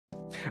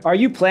Are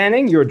you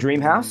planning your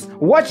dream house?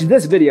 Watch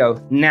this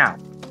video now.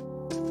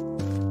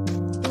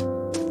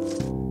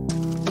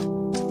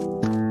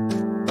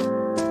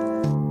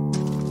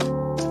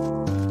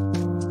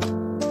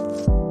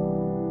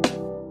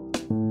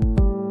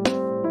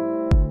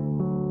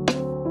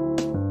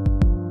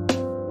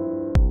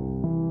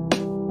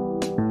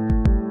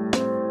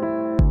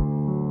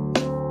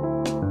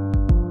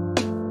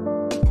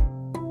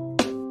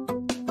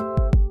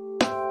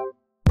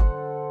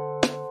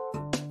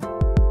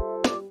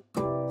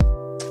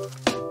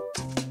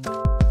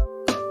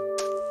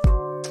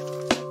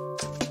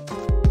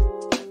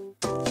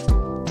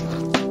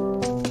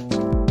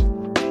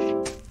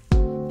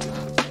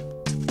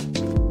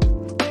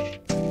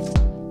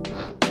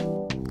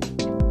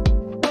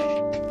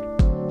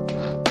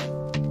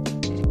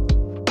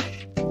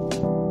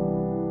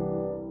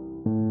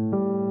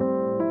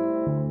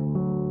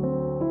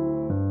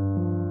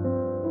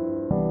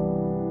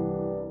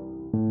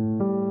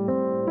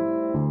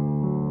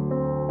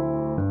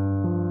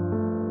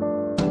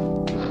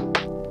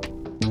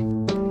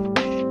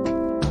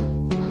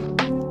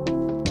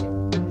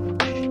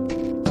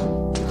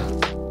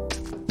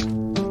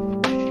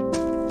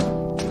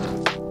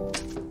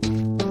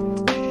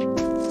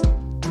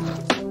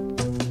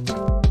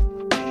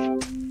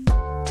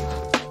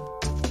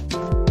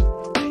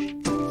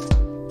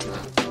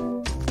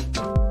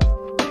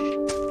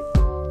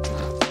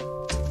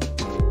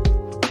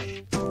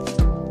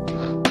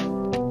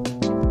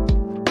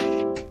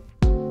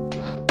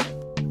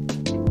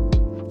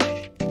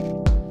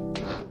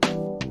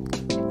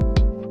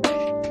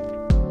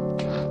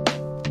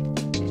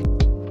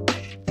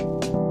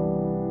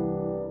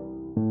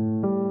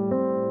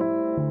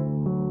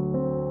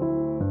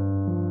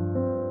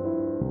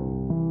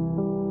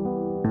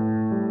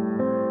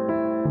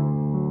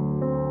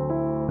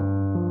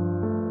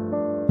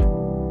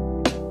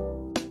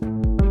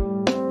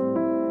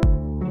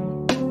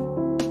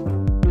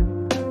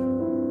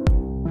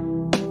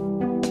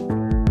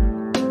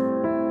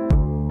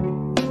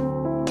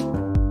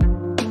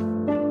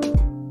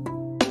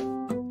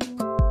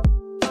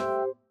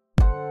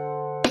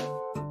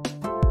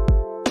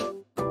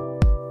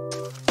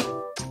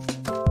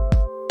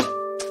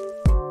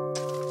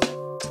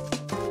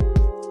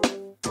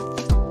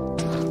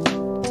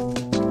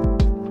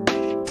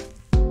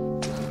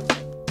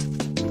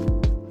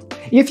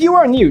 If you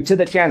are new to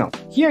the channel,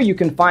 here you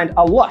can find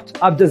a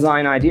lot of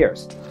design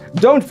ideas.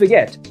 Don't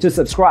forget to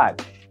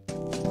subscribe.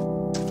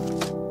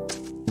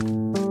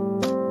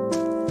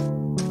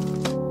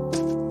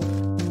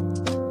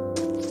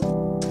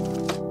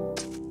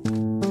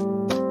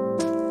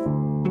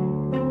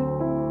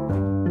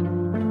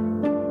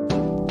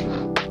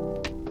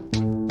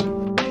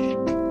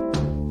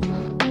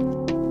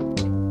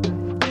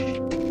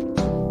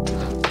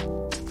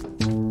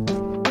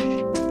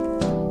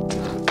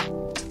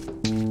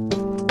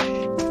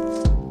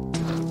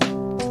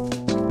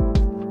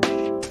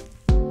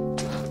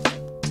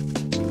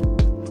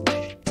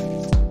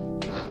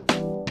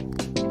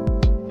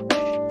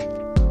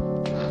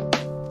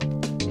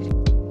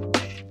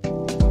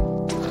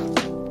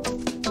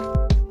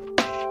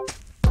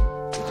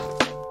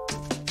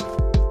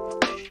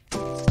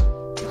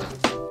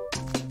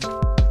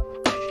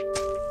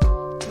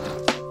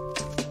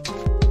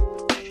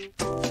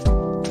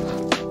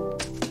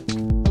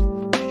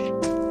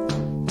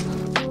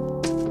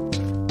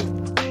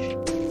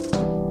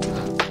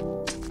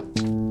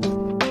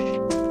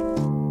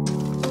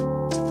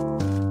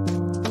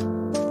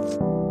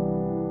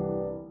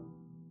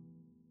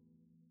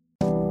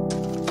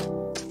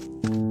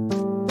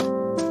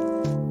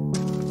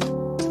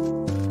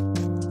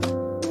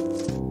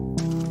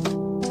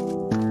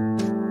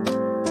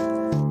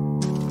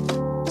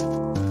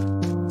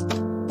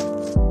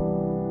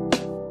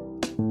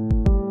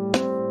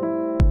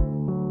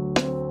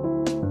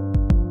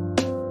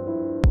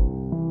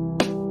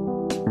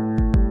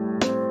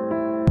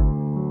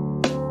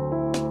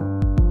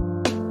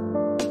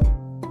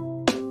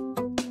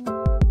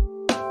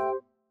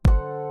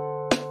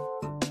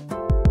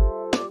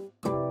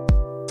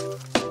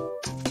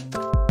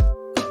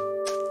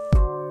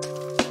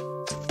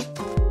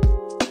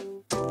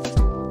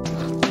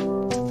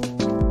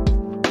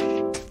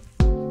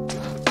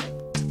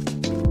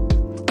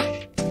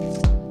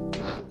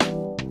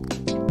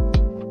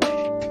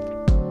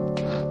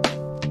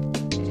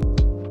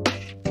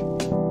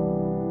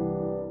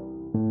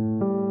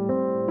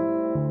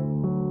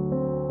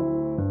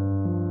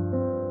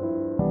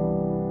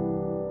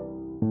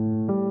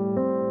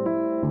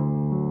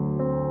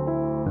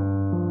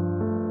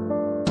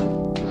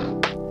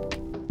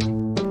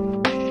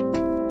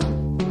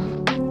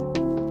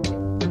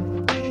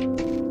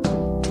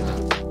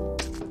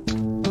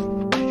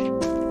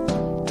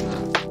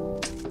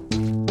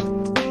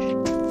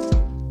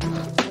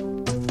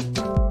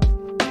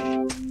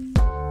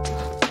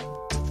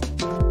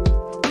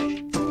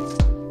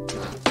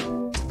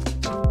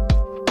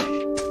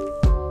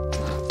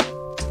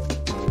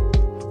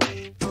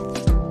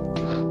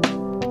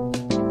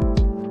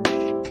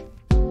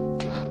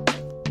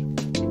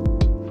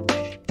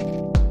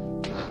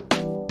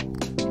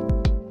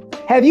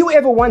 Have you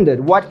ever wondered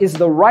what is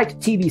the right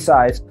TV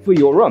size for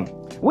your room?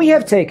 We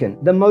have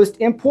taken the most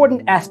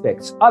important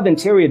aspects of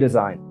interior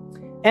design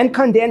and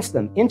condensed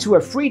them into a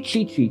free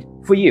cheat sheet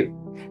for you.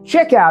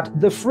 Check out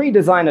the free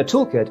designer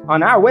toolkit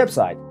on our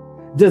website,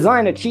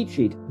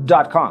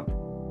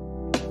 designercheatsheet.com.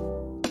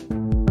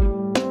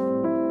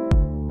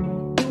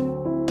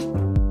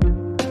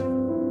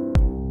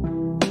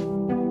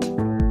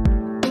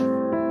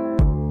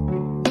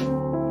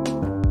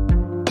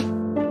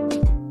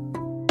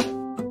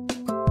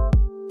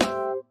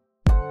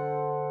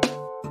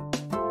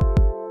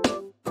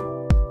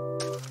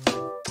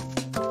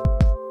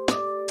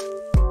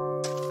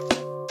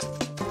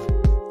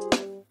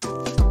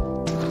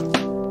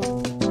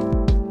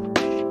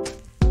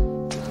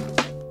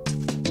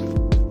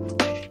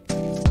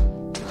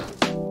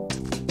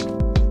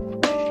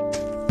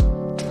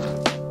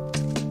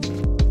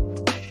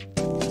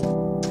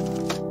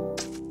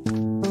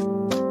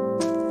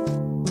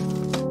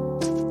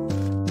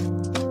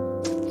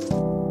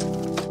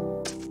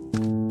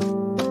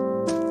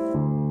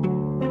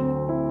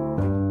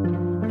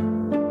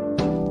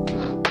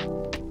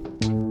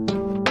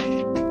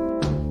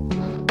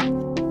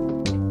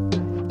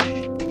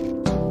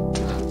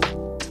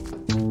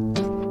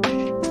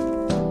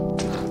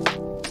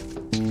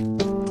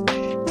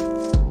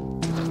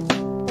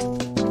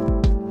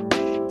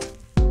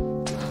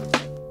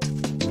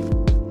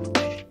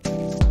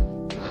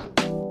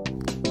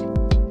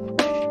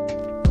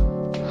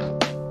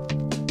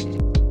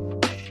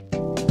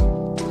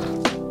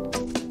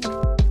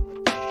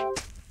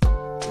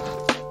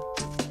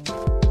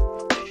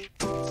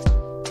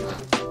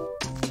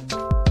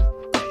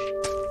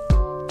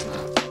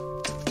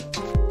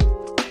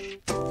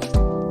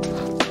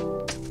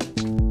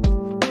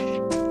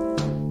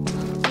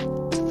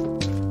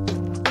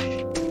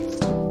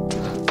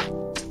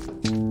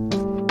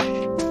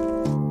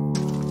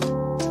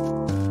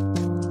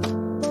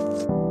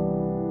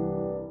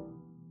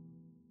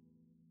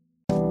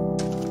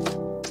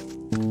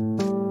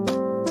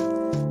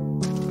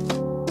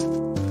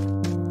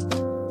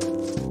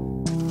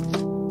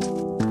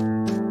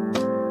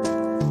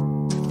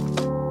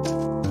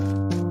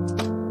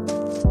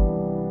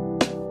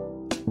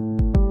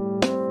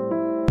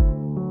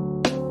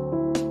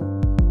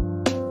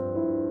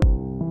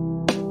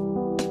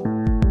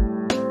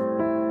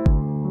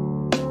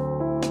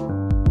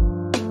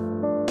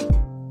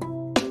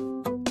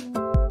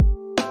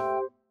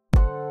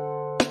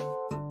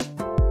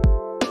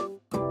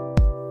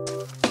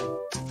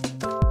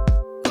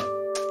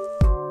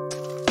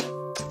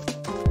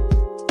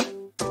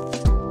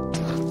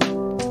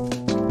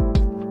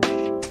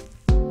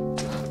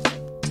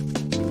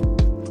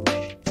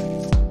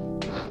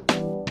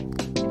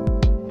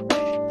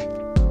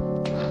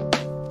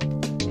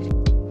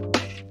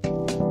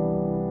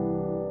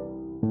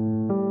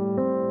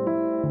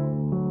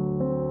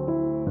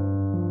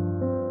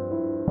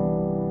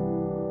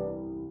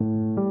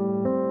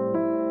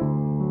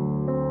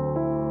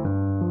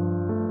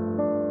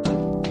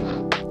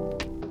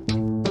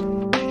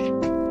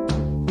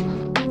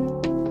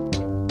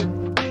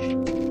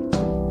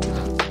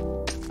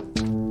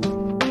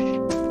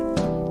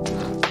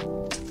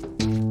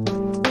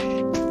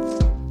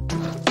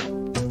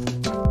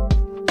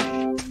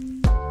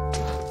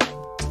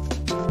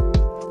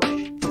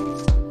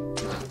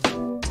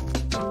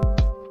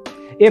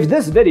 If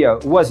this video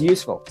was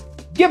useful,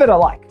 give it a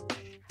like.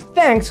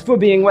 Thanks for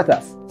being with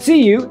us.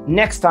 See you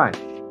next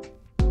time.